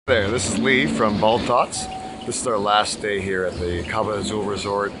There, this is Lee from BaldThoughts. This is our last day here at the Cabo Azul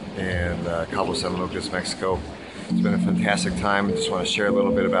Resort in Cabo San Lucas, Mexico. It's been a fantastic time. I just want to share a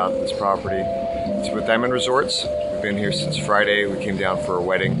little bit about this property. It's with Diamond Resorts. We've been here since Friday. We came down for a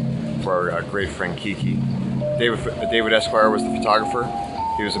wedding for our great friend Kiki. David Esquire was the photographer.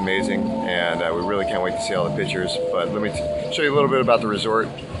 He was amazing, and we really can't wait to see all the pictures. But let me show you a little bit about the resort,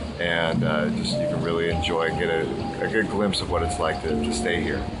 and just you can really enjoy and get a good glimpse of what it's like to stay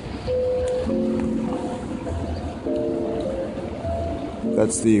here.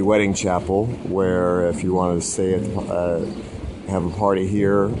 That's the wedding chapel, where if you wanted to stay at, have a party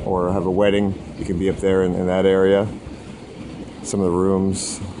here or have a wedding, you can be up there in that area. Some of the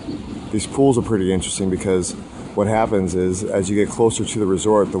rooms. These pools are pretty interesting because what happens is as you get closer to the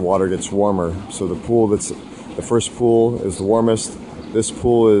resort, the water gets warmer. So the first pool is the warmest. This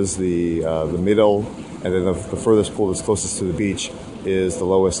pool is the middle, and then the furthest pool that's closest to the beach is the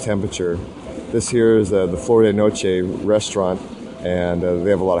lowest temperature. This here is the Flor de Noche restaurant, and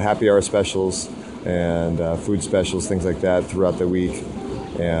they have a lot of happy hour specials and food specials, things like that throughout the week.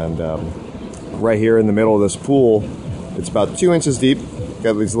 And right here in the middle of this pool, it's about 2 inches deep.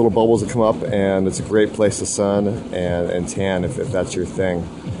 Got these little bubbles that come up, and it's a great place to sun and tan if that's your thing.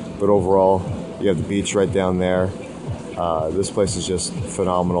 But overall, you have the beach right down there. This place is just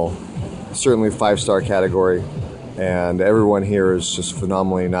phenomenal. Certainly 5-star category, and everyone here is just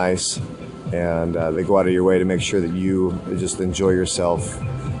phenomenally nice, and they go out of your way to make sure that you just enjoy yourself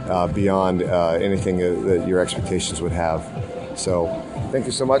beyond anything that your expectations would have. So thank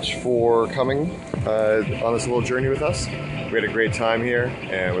you so much for coming on this little journey with us. We had a great time here,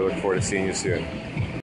 and we look forward to seeing you soon.